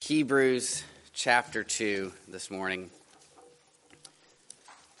Hebrews chapter 2 this morning.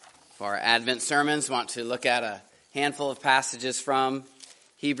 For our Advent sermons, we want to look at a handful of passages from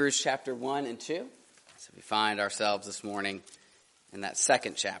Hebrews chapter 1 and 2. So we find ourselves this morning in that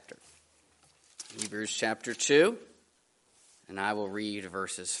second chapter. Hebrews chapter 2, and I will read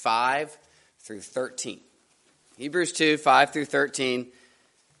verses 5 through 13. Hebrews 2, 5 through 13.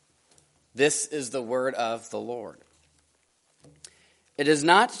 This is the word of the Lord. It is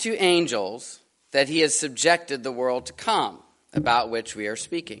not to angels that he has subjected the world to come, about which we are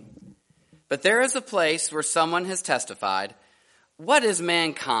speaking. But there is a place where someone has testified, "What is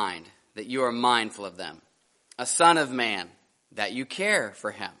mankind that you are mindful of them? A son of man, that you care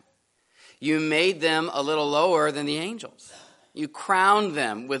for him. You made them a little lower than the angels. You crowned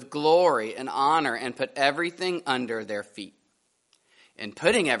them with glory and honor and put everything under their feet. In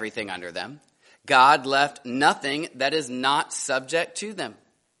putting everything under them, God left nothing that is not subject to them.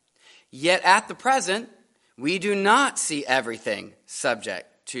 Yet at the present, we do not see everything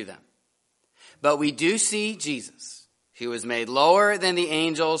subject to them. But we do see Jesus, who was made lower than the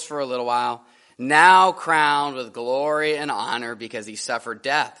angels for a little while, now crowned with glory and honor because he suffered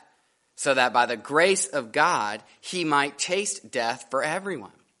death, so that by the grace of God, he might taste death for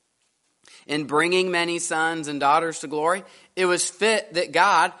everyone. In bringing many sons and daughters to glory, it was fit that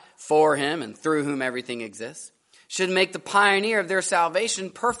God, for him and through whom everything exists, should make the pioneer of their salvation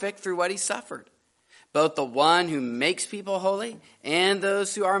perfect through what he suffered. Both the one who makes people holy and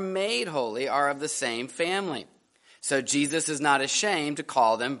those who are made holy are of the same family. So Jesus is not ashamed to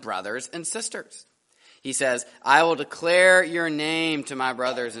call them brothers and sisters. He says, "I will declare your name to my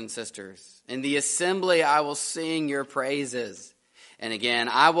brothers and sisters. In the assembly I will sing your praises. And again,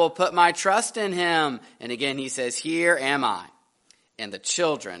 I will put my trust in him." And again, he says, "Here am I, and the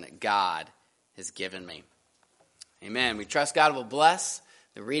children God has given me." Amen. We trust God will bless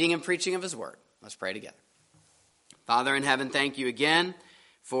the reading and preaching of his word. Let's pray together. Father in heaven, thank you again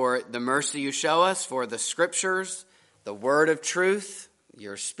for the mercy you show us, for the scriptures, the word of truth,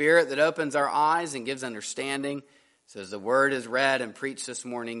 your spirit that opens our eyes and gives understanding. So as the word is read and preached this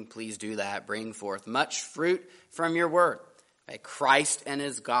morning, please do that. Bring forth much fruit from your word. May Christ and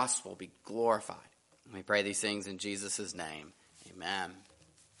his gospel be glorified. We pray these things in Jesus' name. Amen.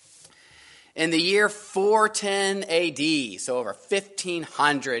 In the year 410 AD, so over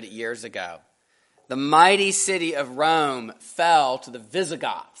 1,500 years ago, the mighty city of Rome fell to the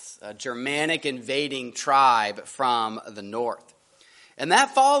Visigoths, a Germanic invading tribe from the north. And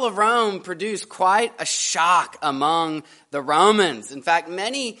that fall of Rome produced quite a shock among the Romans. In fact,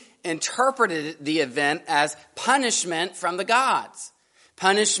 many interpreted the event as punishment from the gods.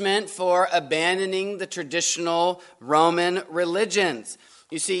 Punishment for abandoning the traditional Roman religions.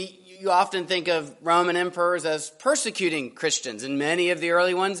 You see, you often think of Roman emperors as persecuting Christians, and many of the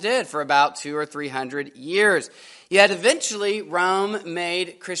early ones did for about 200 or 300 years. Yet eventually, Rome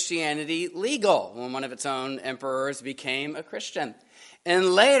made Christianity legal when one of its own emperors became a Christian.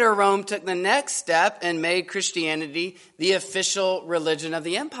 And later, Rome took the next step and made Christianity the official religion of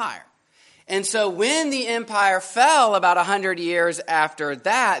the empire. And so when the empire fell about 100 years after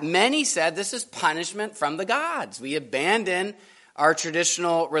that, many said this is punishment from the gods. We abandon our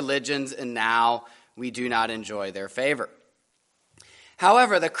traditional religions and now we do not enjoy their favor.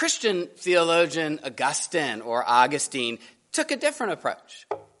 However, the Christian theologian Augustine took a different approach.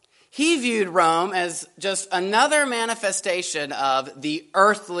 He viewed Rome as just another manifestation of the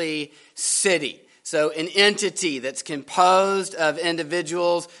earthly city. So an entity that's composed of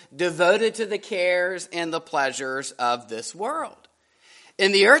individuals devoted to the cares and the pleasures of this world.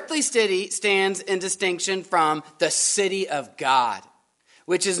 And the earthly city stands in distinction from the city of God,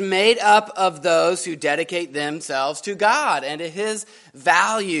 which is made up of those who dedicate themselves to God and to his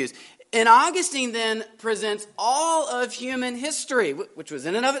values. And Augustine then presents all of human history, which was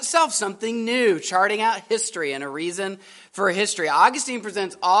in and of itself something new, charting out history and a reason for history. Augustine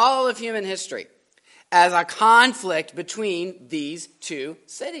presents all of human history as a conflict between these two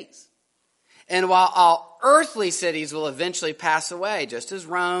cities. And while all earthly cities will eventually pass away, just as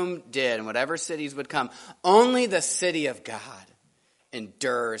Rome did, and whatever cities would come, only the city of God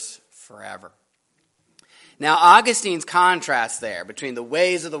endures forever. Now, Augustine's contrast there between the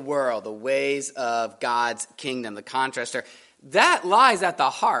ways of the world, the ways of God's kingdom, the contrast there, that lies at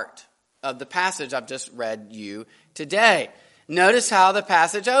the heart of the passage I've just read you today. Notice how the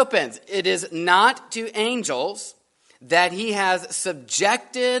passage opens. It is not to angels that he has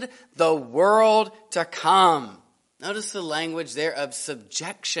subjected the world to come. Notice the language there of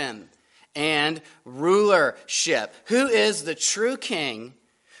subjection and rulership. Who is the true king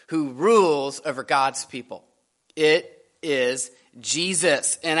who rules over God's people? It is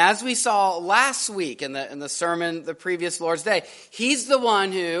Jesus. And as we saw last week in the sermon, the previous Lord's Day, he's the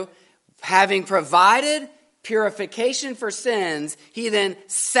one who, having provided purification for sins, he then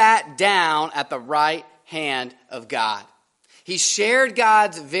sat down at the right hand of God. He shared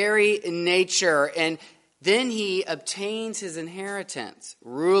God's very nature, and then he obtains his inheritance,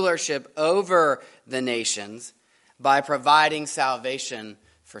 rulership over the nations, by providing salvation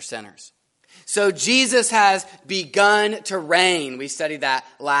for sinners. So Jesus has begun to reign. We studied that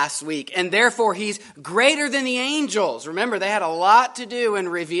last week. And therefore, he's greater than the angels. Remember, they had a lot to do in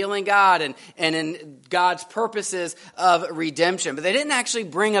revealing God and in God's purposes of redemption. But they didn't actually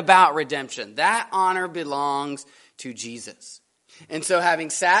bring about redemption. That honor belongs to Jesus. And so having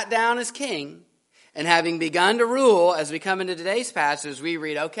sat down as king and having begun to rule, as we come into today's passage, we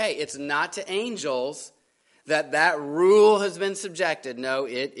read, okay, it's not to angels that rule has been subjected. No,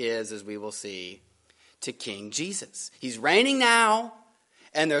 it is, as we will see, to King Jesus. He's reigning now,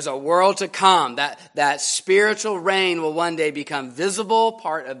 and there's a world to come. That spiritual reign will one day become visible,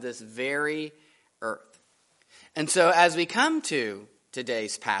 part of this very earth. And so as we come to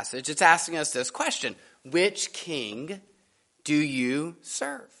today's passage, it's asking us this question: which king do you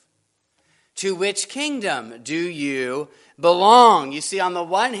serve? To which kingdom do you belong? You see, on the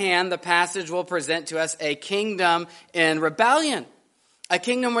one hand, the passage will present to us a kingdom in rebellion, a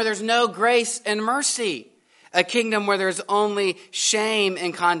kingdom where there's no grace and mercy, a kingdom where there's only shame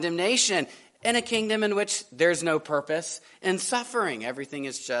and condemnation, and a kingdom in which there's no purpose and suffering. Everything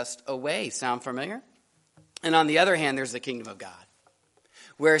is just a waste. Sound familiar? And on the other hand, there's the kingdom of God,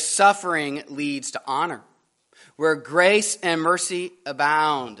 where suffering leads to honor, where grace and mercy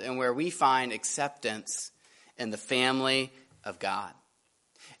abound, and where we find acceptance in the family of God.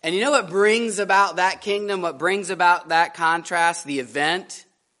 And you know what brings about that kingdom, what brings about that contrast? The event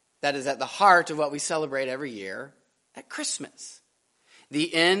that is at the heart of what we celebrate every year at Christmas.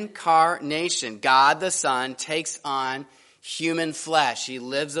 The incarnation. God the Son takes on human flesh. He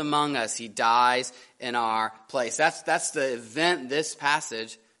lives among us. He dies in our place. That's the event this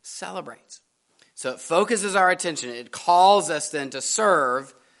passage celebrates. So it focuses our attention. It calls us then to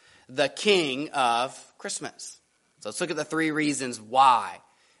serve the King of Christmas. So let's look at the three reasons why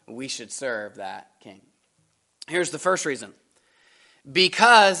we should serve that King. Here's the first reason.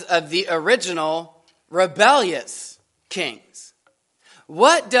 Because of the original rebellious kings.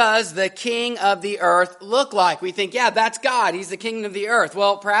 What does the King of the earth look like? We think, yeah, that's God. He's the King of the earth.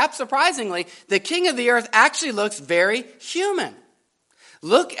 Well, perhaps surprisingly, the King of the earth actually looks very human.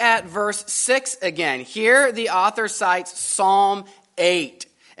 Look at verse 6 again. Here the author cites Psalm 8.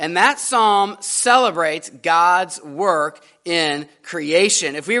 And that psalm celebrates God's work in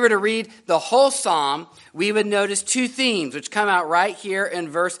creation. If we were to read the whole psalm, we would notice two themes which come out right here in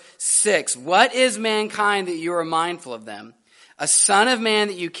verse 6. What is mankind that you are mindful of them? A son of man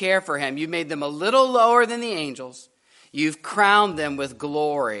that you care for him. You've made them a little lower than the angels. You've crowned them with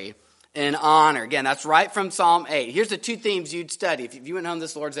glory and honor. Again, that's right from Psalm 8. Here's the two themes you'd study. If you went home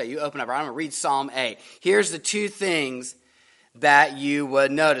this Lord's Day, you open up, I'm going to read Psalm 8. Here's the two things that you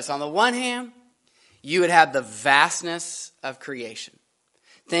would notice. On the one hand, you would have the vastness of creation.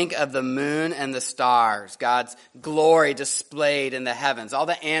 Think of the moon and the stars, God's glory displayed in the heavens, all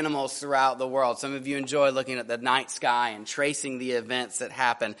the animals throughout the world. Some of you enjoy looking at the night sky and tracing the events that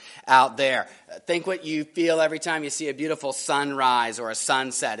happen out there. Think what you feel every time you see a beautiful sunrise or a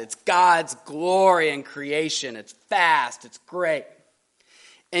sunset. It's God's glory in creation. It's vast. It's great.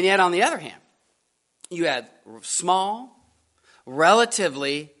 And yet, on the other hand, you have small,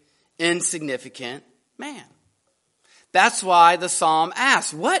 relatively insignificant man. That's why the psalm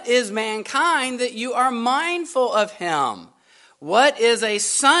asks, what is mankind that you are mindful of him? What is a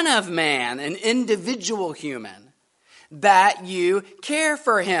son of man, an individual human, that you care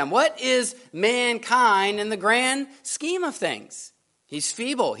for him? What is mankind in the grand scheme of things? He's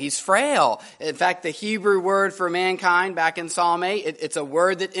feeble. He's frail. In fact, the Hebrew word for mankind back in Psalm 8, it's a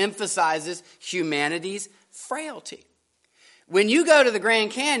word that emphasizes humanity's frailty. When you go to the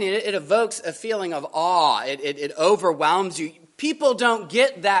Grand Canyon, it evokes a feeling of awe. It overwhelms you. People don't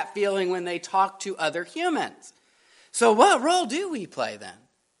get that feeling when they talk to other humans. So what role do we play then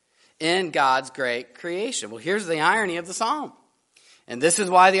in God's great creation? Well, here's the irony of the psalm. And this is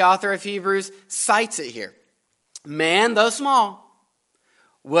why the author of Hebrews cites it here. Man, though small,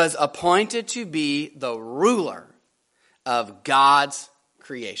 was appointed to be the ruler of God's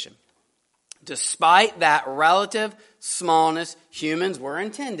creation. Despite that relative smallness, humans were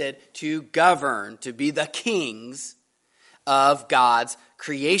intended to govern, to be the kings of God's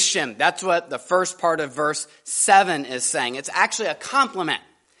creation. That's what the first part of verse 7 is saying. It's actually a compliment.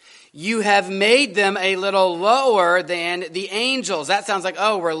 You have made them a little lower than the angels. That sounds like,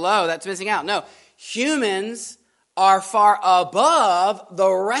 oh, we're low. That's missing out. No, humans are far above the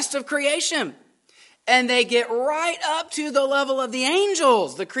rest of creation. And they get right up to the level of the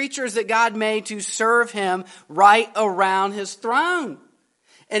angels, the creatures that God made to serve him right around his throne.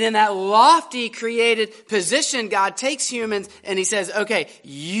 And in that lofty created position, God takes humans and he says, okay,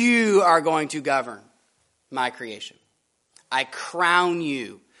 you are going to govern my creation. I crown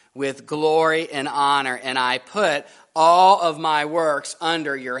you with glory and honor, and I put all of my works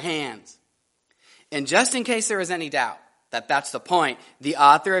under your hands. And just in case there is any doubt that that's the point, the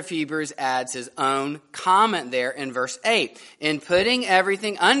author of Hebrews adds his own comment there in verse 8. In putting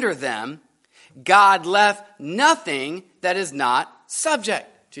everything under them, God left nothing that is not subject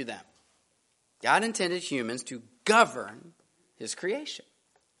to them. God intended humans to govern his creation.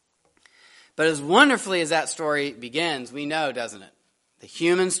 But as wonderfully as that story begins, we know, doesn't it? The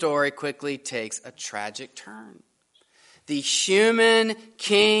human story quickly takes a tragic turn. The human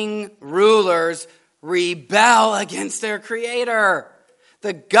king rulers rebel against their creator.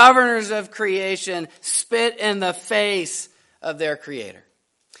 The governors of creation spit in the face of their creator.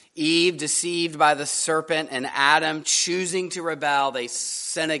 Eve, deceived by the serpent, and Adam choosing to rebel, they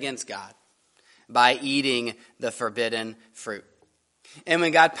sin against God by eating the forbidden fruit. And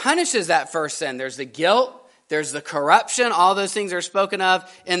when God punishes that first sin, there's the guilt, there's the corruption, all those things are spoken of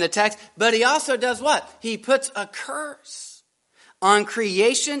in the text. But he also does what? He puts a curse on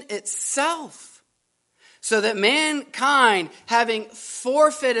creation itself, so that mankind, having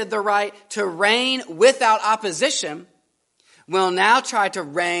forfeited the right to reign without opposition, will now try to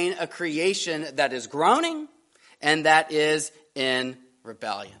reign a creation that is groaning and that is in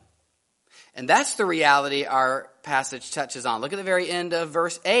rebellion. And that's the reality our passage touches on. Look at the very end of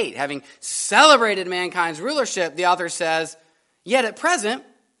verse 8. Having celebrated mankind's rulership, the author says, yet at present,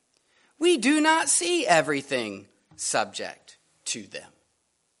 we do not see everything subject to them.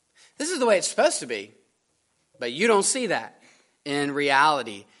 This is the way it's supposed to be, but you don't see that in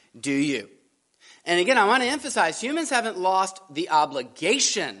reality, do you? And again, I want to emphasize, humans haven't lost the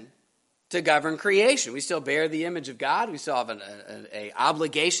obligation to govern creation. We still bear the image of God. We still have an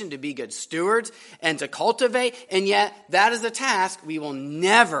obligation to be good stewards and to cultivate. And yet, that is a task we will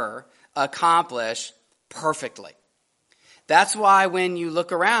never accomplish perfectly. That's why when you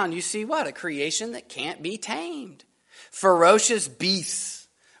look around, you see what? A creation that can't be tamed. Ferocious beasts,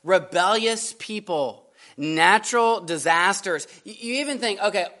 rebellious people, natural disasters. You even think,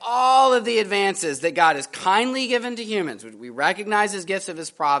 okay, all of the advances that God has kindly given to humans, we recognize as gifts of his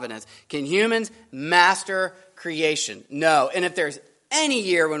providence. Can humans master creation? No. And if there's any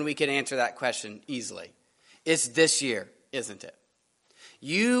year when we can answer that question easily, it's this year, isn't it?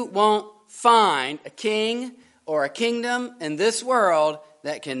 You won't find a king or a kingdom in this world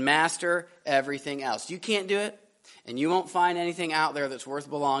that can master everything else. You can't do it. And you won't find anything out there that's worth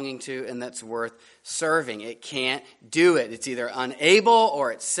belonging to and that's worth serving. It can't do it. It's either unable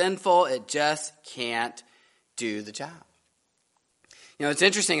or it's sinful. It just can't do the job. You know, it's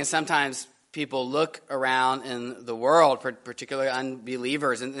interesting is sometimes people look around in the world, particularly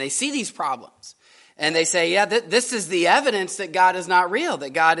unbelievers, and they see these problems. And they say, yeah, this is the evidence that God is not real,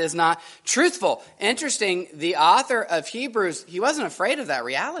 that God is not truthful. Interesting, the author of Hebrews, he wasn't afraid of that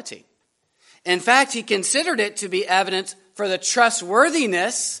reality. In fact, he considered it to be evidence for the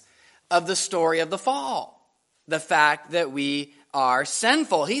trustworthiness of the story of the fall. The fact that we are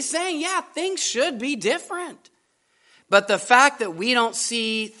sinful. He's saying, yeah, things should be different. But the fact that we don't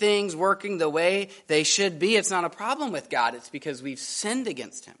see things working the way they should be, it's not a problem with God. It's because we've sinned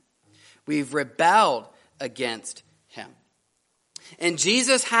against him. We've rebelled against him. And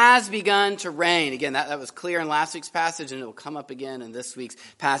Jesus has begun to reign. Again, that was clear in last week's passage, and it will come up again in this week's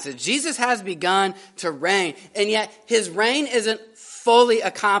passage. Jesus has begun to reign, and yet his reign isn't fully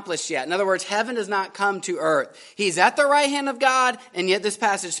accomplished yet. In other words, heaven has not come to earth. He's at the right hand of God, and yet this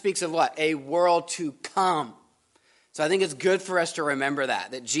passage speaks of what? A world to come. So I think it's good for us to remember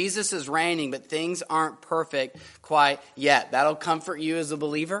that Jesus is reigning, but things aren't perfect quite yet. That'll comfort you as a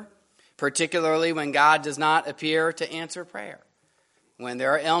believer, particularly when God does not appear to answer prayer. When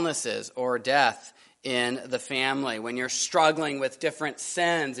there are illnesses or death in the family, when you're struggling with different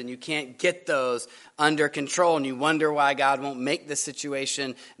sins and you can't get those under control and you wonder why God won't make the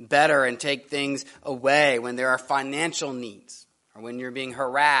situation better and take things away, when there are financial needs or when you're being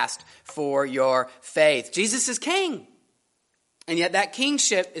harassed for your faith. Jesus is king. And yet that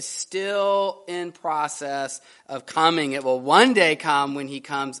kingship is still in process of coming. It will one day come when he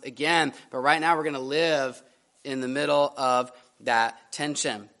comes again. But right now we're going to live in the middle of that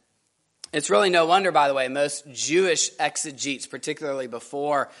tension. It's really no wonder, by the way, most Jewish exegetes, particularly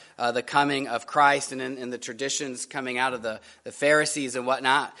before the coming of Christ and in the traditions coming out of the Pharisees and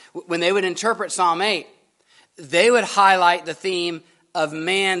whatnot, when they would interpret Psalm 8, they would highlight the theme of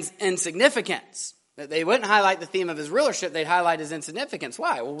man's insignificance. They wouldn't highlight the theme of his rulership, they'd highlight his insignificance.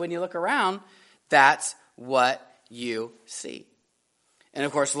 Why? Well, when you look around, that's what you see. And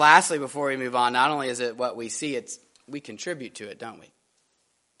of course, lastly, before we move on, not only is it what we see, we contribute to it, don't we?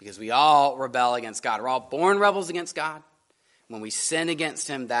 Because we all rebel against God. We're all born rebels against God. When we sin against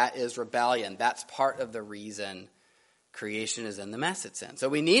him, that is rebellion. That's part of the reason creation is in the mess it's in. So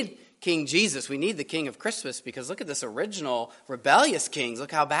we need King Jesus. We need the King of Christmas because look at this original rebellious kings.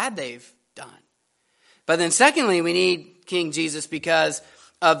 Look how bad they've done. But then secondly, we need King Jesus because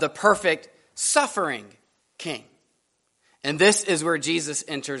of the perfect suffering king. And this is where Jesus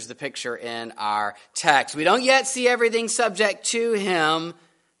enters the picture in our text. We don't yet see everything subject to him,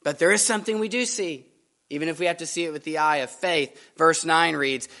 but there is something we do see, even if we have to see it with the eye of faith. Verse 9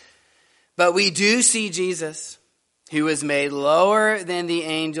 reads, "But we do see Jesus, who was made lower than the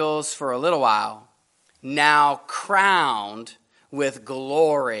angels for a little while, now crowned with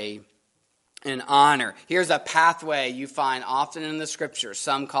glory and honor." Here's a pathway you find often in the scriptures.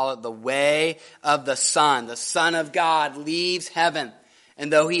 Some call it the way of the Son. The Son of God leaves heaven.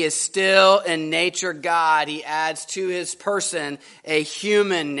 And though he is still in nature God, he adds to his person a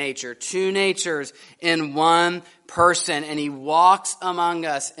human nature, two natures in one person. And he walks among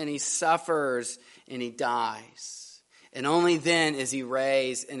us and he suffers and he dies. And only then is he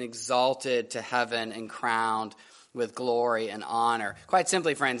raised and exalted to heaven and crowned with glory and honor. Quite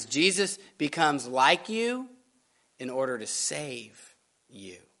simply, friends, Jesus becomes like you in order to save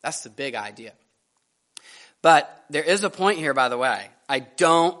you. That's the big idea. But there is a point here, by the way, I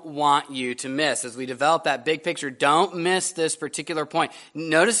don't want you to miss. As we develop that big picture, don't miss this particular point.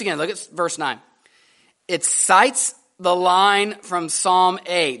 Notice again, look at verse 9. It cites the line from Psalm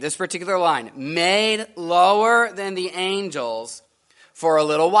 8, this particular line, made lower than the angels for a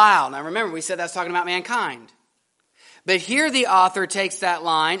little while. Now remember, we said that's talking about mankind. But here the author takes that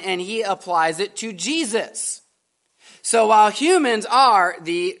line and he applies it to Jesus. So while humans are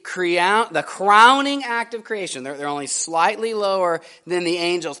the crowning act of creation, they're only slightly lower than the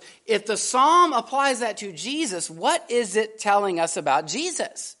angels. If the psalm applies that to Jesus, what is it telling us about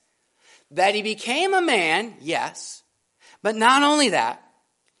Jesus? That he became a man, yes. But not only that,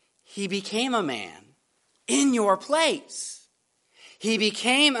 he became a man in your place. He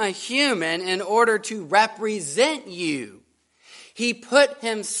became a human in order to represent you. He put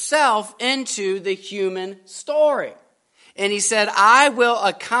himself into the human story. And he said, I will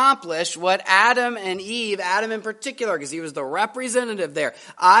accomplish what Adam and Eve, Adam in particular, because he was the representative there.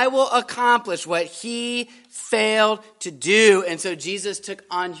 I will accomplish what he failed to do. And so Jesus took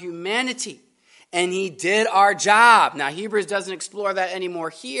on humanity and he did our job. Now, Hebrews doesn't explore that anymore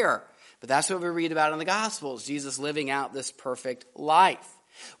here, but that's what we read about in the Gospels, Jesus living out this perfect life.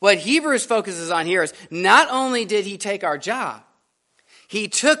 What Hebrews focuses on here is not only did he take our job, he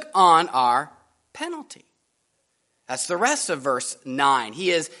took on our penalty. That's the rest of verse 9. He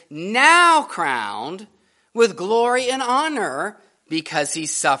is now crowned with glory and honor because he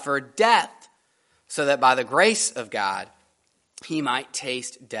suffered death, so that by the grace of God, he might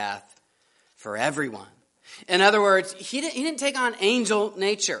taste death for everyone. In other words, he didn't take on angel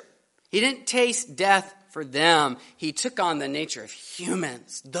nature. He didn't taste death for them. He took on the nature of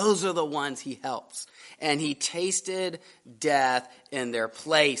humans. Those are the ones he helps. And he tasted death in their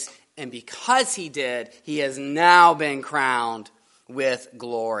place. And because he did, he has now been crowned with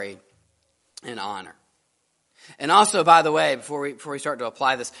glory and honor. And also, by the way, before we start to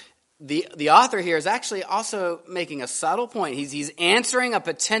apply this, the author here is actually also making a subtle point. He's answering a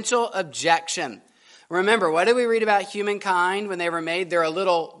potential objection. Remember, what did we read about humankind when they were made? They're a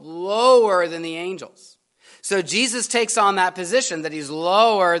little lower than the angels. So Jesus takes on that position that he's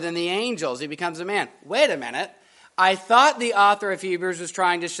lower than the angels. He becomes a man. Wait a minute. I thought the author of Hebrews was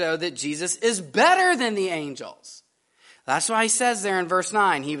trying to show that Jesus is better than the angels. That's why he says there in verse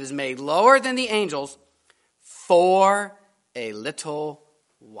 9, he was made lower than the angels for a little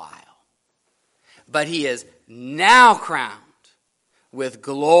while. But he is now crowned with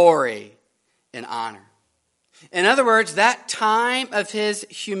glory and honor. In other words, that time of his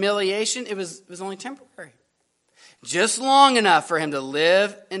humiliation, it was only temporary. Just long enough for him to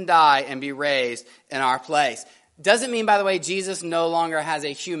live and die and be raised in our place. Doesn't mean, by the way, Jesus no longer has a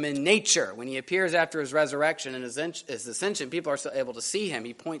human nature. When he appears after his resurrection and his ascension, people are still able to see him.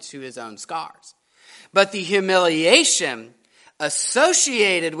 He points to his own scars. But the humiliation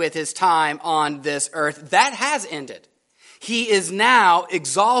associated with his time on this earth, that has ended. He is now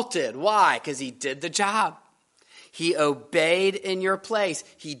exalted. Why? Because he did the job. He obeyed in your place.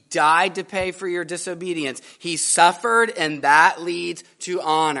 He died to pay for your disobedience. He suffered, and that leads to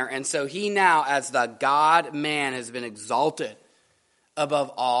honor. And so he now, as the God-man, has been exalted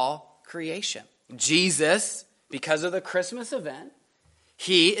above all creation. Jesus, because of the Christmas event,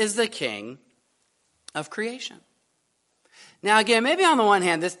 he is the king of creation. Now again, maybe on the one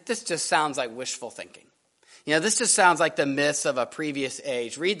hand, this just sounds like wishful thinking. This just sounds like the myths of a previous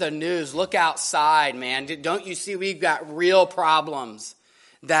age. Read the news, look outside, man. Don't you see we've got real problems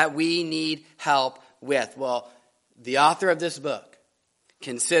that we need help with? Well, the author of this book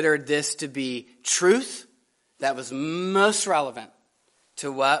considered this to be truth that was most relevant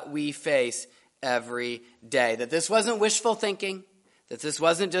to what we face every day. That this wasn't wishful thinking, that this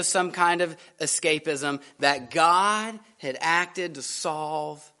wasn't just some kind of escapism, that God had acted to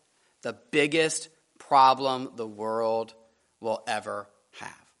solve the biggest problem the world will ever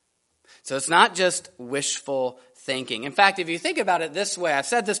have. So it's not just wishful thinking. In fact, if you think about it this way, I've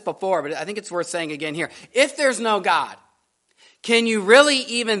said this before, but I think it's worth saying again here. If there's no God, can you really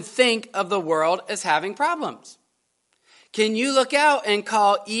even think of the world as having problems? Can you look out and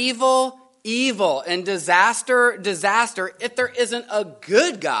call evil, evil, and disaster, disaster, if there isn't a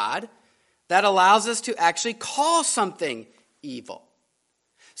good God that allows us to actually call something evil?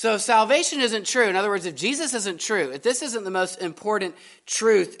 So if salvation isn't true, in other words, if Jesus isn't true, if this isn't the most important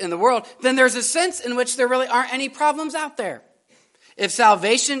truth in the world, then there's a sense in which there really aren't any problems out there. If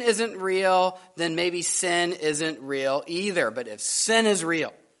salvation isn't real, then maybe sin isn't real either. But if sin is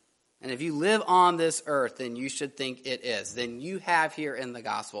real, and if you live on this earth, then you should think it is. Then you have here in the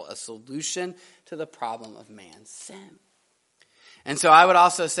gospel a solution to the problem of man's sin. And so I would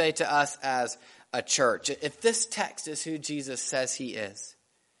also say to us as a church, if this text is who Jesus says he is,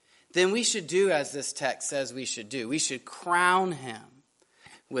 then we should do as this text says we should do. We should crown him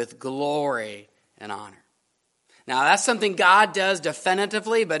with glory and honor. Now, that's something God does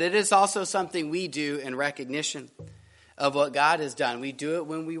definitively, but it is also something we do in recognition of what God has done. We do it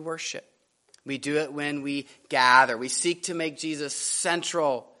when we worship. We do it when we gather. We seek to make Jesus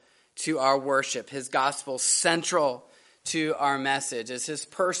central to our worship, his gospel central to our message, as his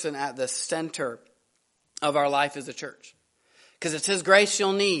person at the center of our life as a church. Because it's his grace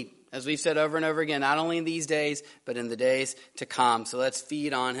you'll need, as we've said over and over again, not only in these days, but in the days to come. So let's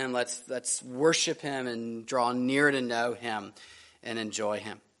feed on him. Let's worship him and draw near to know him and enjoy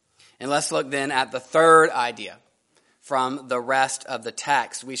him. And let's look then at the third idea from the rest of the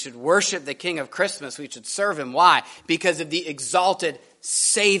text. We should worship the King of Christmas. We should serve him. Why? Because of the exalted,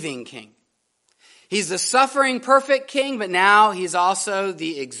 saving King. He's the suffering, perfect King, but now he's also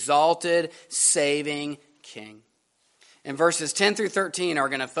the exalted, saving King. And verses 10 through 13 are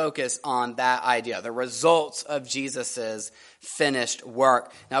going to focus on that idea, the results of Jesus' finished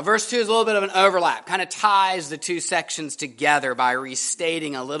work. Now, verse 2 is a little bit of an overlap, kind of ties the two sections together by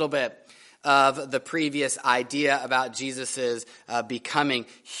restating a little bit of the previous idea about Jesus' becoming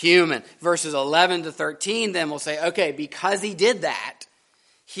human. Verses 11 to 13 then will say, okay, because he did that,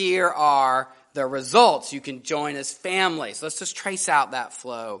 here are the results. You can join his family. So let's just trace out that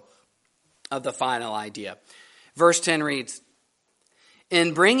flow of the final idea. Verse 10 reads,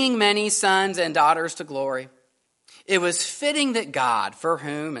 "In bringing many sons and daughters to glory, it was fitting that God, for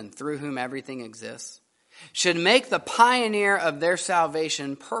whom and through whom everything exists, should make the pioneer of their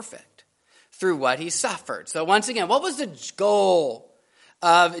salvation perfect through what he suffered." So once again, what was the goal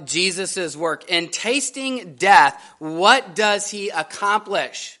of Jesus' work? In tasting death, what does he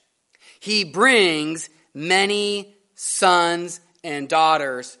accomplish? He brings many sons and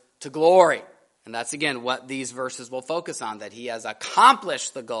daughters to glory. And that's, again, what these verses will focus on, that he has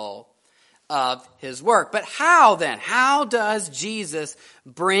accomplished the goal of his work. But how then? How does Jesus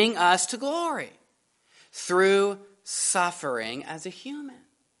bring us to glory? Through suffering as a human.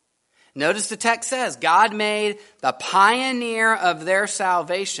 Notice the text says, God made the pioneer of their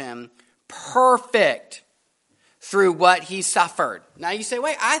salvation perfect through what he suffered. Now you say,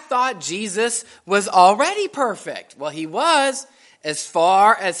 wait, I thought Jesus was already perfect. Well, he was, as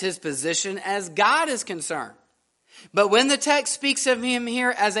far as his position as God is concerned. But when the text speaks of him here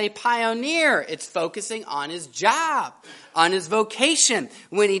as a pioneer, it's focusing on his job, on his vocation,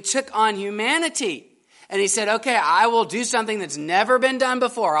 when he took on humanity. And he said, okay, I will do something that's never been done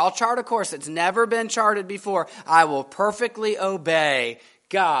before. I'll chart a course that's never been charted before. I will perfectly obey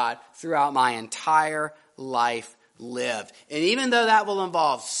God throughout my entire life lived. And even though that will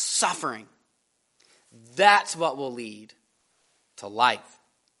involve suffering, that's what will lead to life.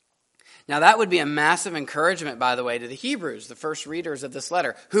 Now that would be a massive encouragement, by the way, to the Hebrews, the first readers of this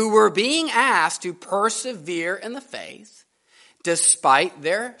letter, who were being asked to persevere in the faith despite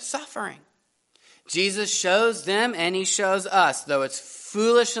their suffering. Jesus shows them and he shows us, though it's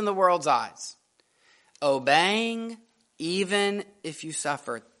foolish in the world's eyes, obeying even if you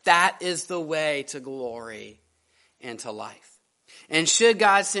suffer. That is the way to glory and to life. And should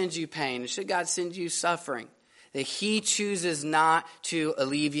God send you pain, should God send you suffering that he chooses not to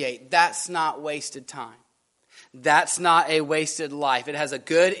alleviate, that's not wasted time. That's not a wasted life. It has a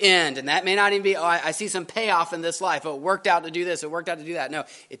good end. And that may not even be, I see some payoff in this life. Oh, it worked out to do this. It worked out to do that. No,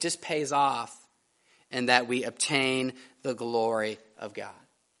 it just pays off and that we obtain the glory of God.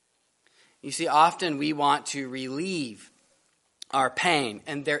 You see, often we want to relieve our pain,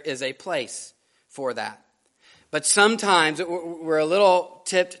 and there is a place for that. But sometimes we're a little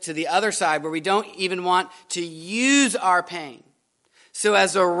tipped to the other side where we don't even want to use our pain so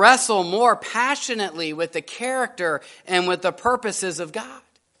as to wrestle more passionately with the character and with the purposes of God.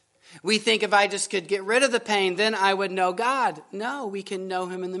 We think if I just could get rid of the pain, then I would know God. No, we can know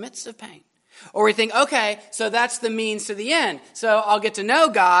him in the midst of pain. Or we think, okay, so that's the means to the end. So I'll get to know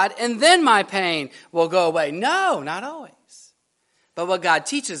God and then my pain will go away. No, not always. But what God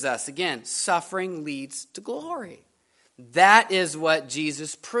teaches us, again, suffering leads to glory. That is what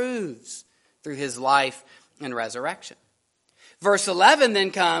Jesus proves through his life and resurrection. Verse 11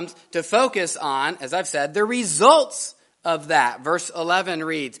 then comes to focus on, as I've said, the results of that. Verse 11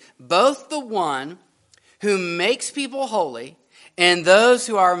 reads, both the one who makes people holy and those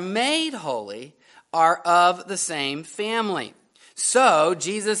who are made holy are of the same family. So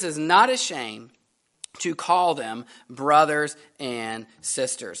Jesus is not ashamed to call them brothers and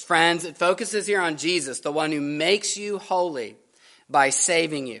sisters. Friends, it focuses here on Jesus, the one who makes you holy by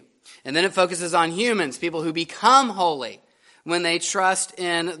saving you. And then it focuses on humans, people who become holy when they trust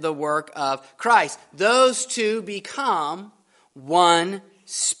in the work of Christ. Those two become one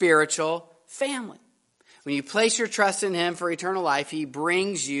spiritual family. When you place your trust in him for eternal life, he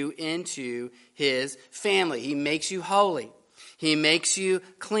brings you into his family. He makes you holy. He makes you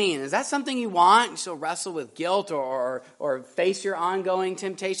clean. Is that something you want? You still wrestle with guilt or face your ongoing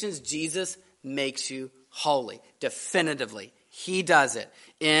temptations? Jesus makes you holy. Definitively. He does it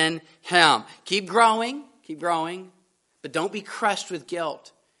in him. Keep growing, but don't be crushed with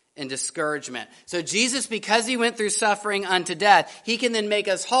guilt and discouragement. So Jesus, because he went through suffering unto death, he can then make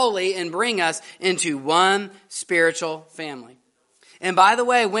us holy and bring us into one spiritual family. And by the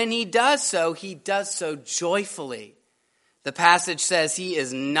way, when he does so joyfully. The passage says he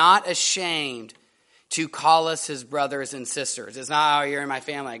is not ashamed to call us his brothers and sisters. It's not, oh, you're in my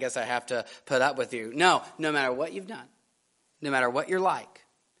family, I guess I have to put up with you. No matter what you've done, no matter what you're like,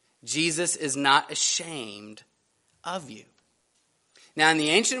 Jesus is not ashamed of you. Now, in the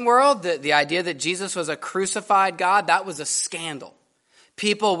ancient world, the idea that Jesus was a crucified God, that was a scandal.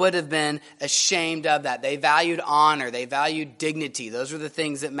 People would have been ashamed of that. They valued honor. They valued dignity. Those were the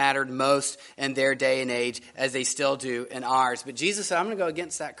things that mattered most in their day and age, as they still do in ours. But Jesus said, I'm going to go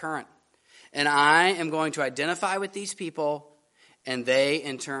against that current. And I am going to identify with these people, and they,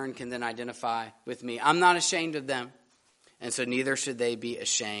 in turn, can then identify with me. I'm not ashamed of them, and so neither should they be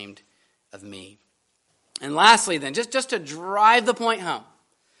ashamed of me. And lastly, then, just to drive the point home,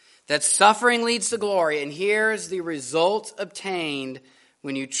 that suffering leads to glory, and here's the result obtained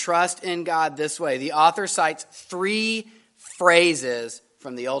when you trust in God this way. The author cites 3 phrases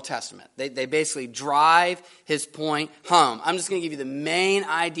from the Old Testament. They basically drive his point home. I'm just going to give you the main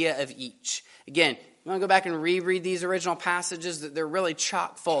idea of each. Again, you want to go back and reread these original passages? They're really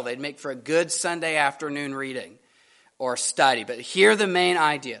chock full. They'd make for a good Sunday afternoon reading or study. But here are the main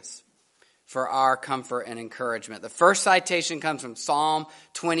ideas for our comfort and encouragement. The first citation comes from Psalm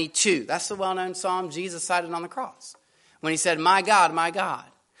 22. That's the well-known psalm Jesus cited on the cross, when he said, my God,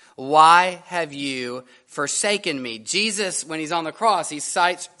 why have you forsaken me? Jesus, when he's on the cross, he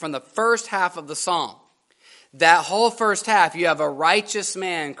cites from the first half of the psalm. That whole first half, you have a righteous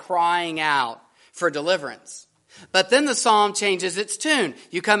man crying out for deliverance. But then the psalm changes its tune.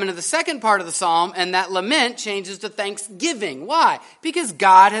 You come into the second part of the psalm, and that lament changes to thanksgiving. Why? Because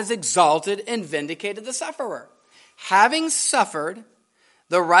God has exalted and vindicated the sufferer. Having suffered,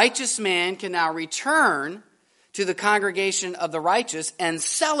 the righteous man can now return to the congregation of the righteous and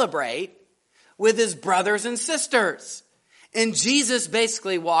celebrate with his brothers and sisters. And Jesus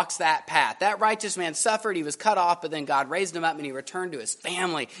basically walks that path. That righteous man suffered, he was cut off, but then God raised him up and he returned to his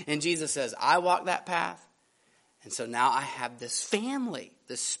family. And Jesus says, I walk that path. And so now I have this family,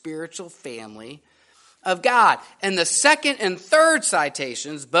 this spiritual family of God. And the second and third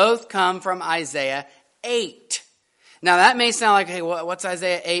citations both come from Isaiah 8. Now that may sound like, hey, what's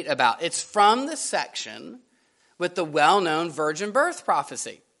Isaiah 8 about? It's from the section with the well-known virgin birth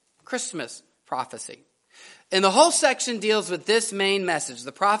prophecy, Christmas prophecy. And the whole section deals with this main message.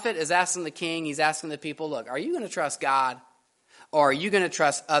 The prophet is asking the king, he's asking the people, look, are you going to trust God or are you going to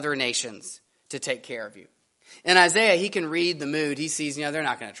trust other nations to take care of you? In Isaiah, he can read the mood. He sees, they're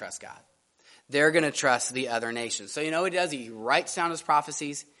not going to trust God. They're going to trust the other nations. So what he does? He writes down his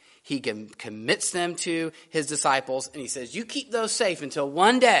prophecies. He commits them to his disciples. And he says, you keep those safe until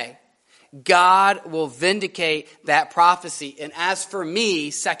one day God will vindicate that prophecy. And as for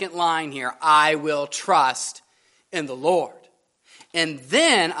me, second line here, I will trust in the Lord. And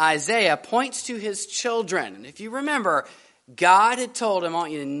then Isaiah points to his children. And if you remember, God had told him, I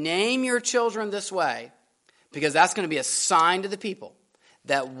want you to name your children this way, because that's going to be a sign to the people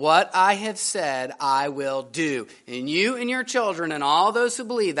that what I have said I will do. And you and your children and all those who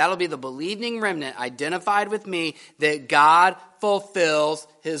believe, that'll be the believing remnant identified with me, that God fulfills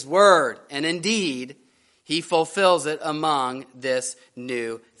his word. And indeed, he fulfills it among this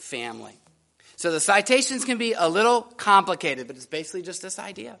new family. So the citations can be a little complicated, but it's basically just this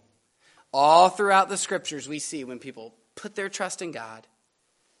idea. All throughout the scriptures we see when people put their trust in God,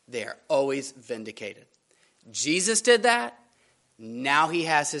 they are always vindicated. Jesus did that. Now he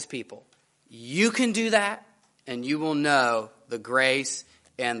has his people. You can do that, and you will know the grace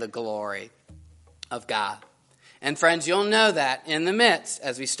and the glory of God. And friends, you'll know that in the midst,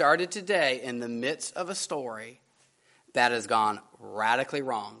 as we started today, in the midst of a story that has gone radically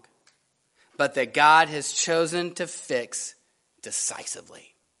wrong, but that God has chosen to fix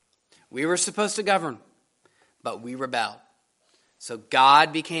decisively. We were supposed to govern, but we rebelled. So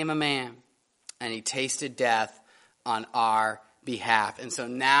God became a man, and he tasted death on our behalf. And so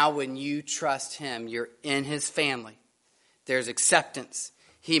now when you trust him, you're in his family. There's acceptance.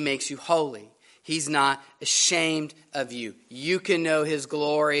 He makes you holy. He's not ashamed of you. You can know his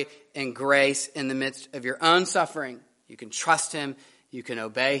glory and grace in the midst of your own suffering. You can trust him. You can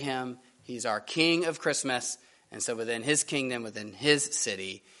obey him. He's our King of Christmas. And so within his kingdom, within his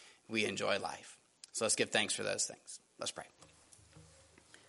city, we enjoy life. So let's give thanks for those things. Let's pray.